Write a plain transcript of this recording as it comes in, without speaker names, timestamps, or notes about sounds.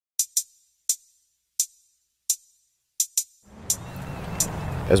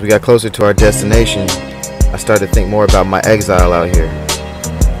As we got closer to our destination, I started to think more about my exile out here.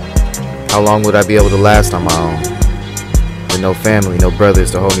 How long would I be able to last on my own? With no family, no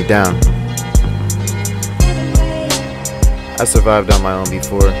brothers to hold me down. I survived on my own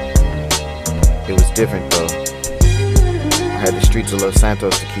before. It was different though. I had the streets of Los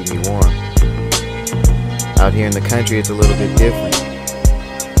Santos to keep me warm. Out here in the country, it's a little bit different.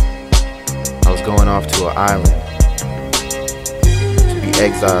 I was going off to an island to be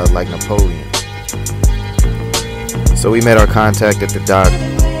exiled like Napoleon. So we met our contact at the dock,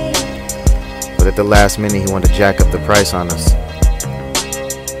 but at the last minute he wanted to jack up the price on us.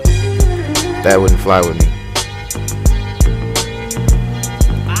 That wouldn't fly with me.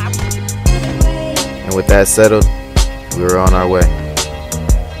 And with that settled, we were on our way.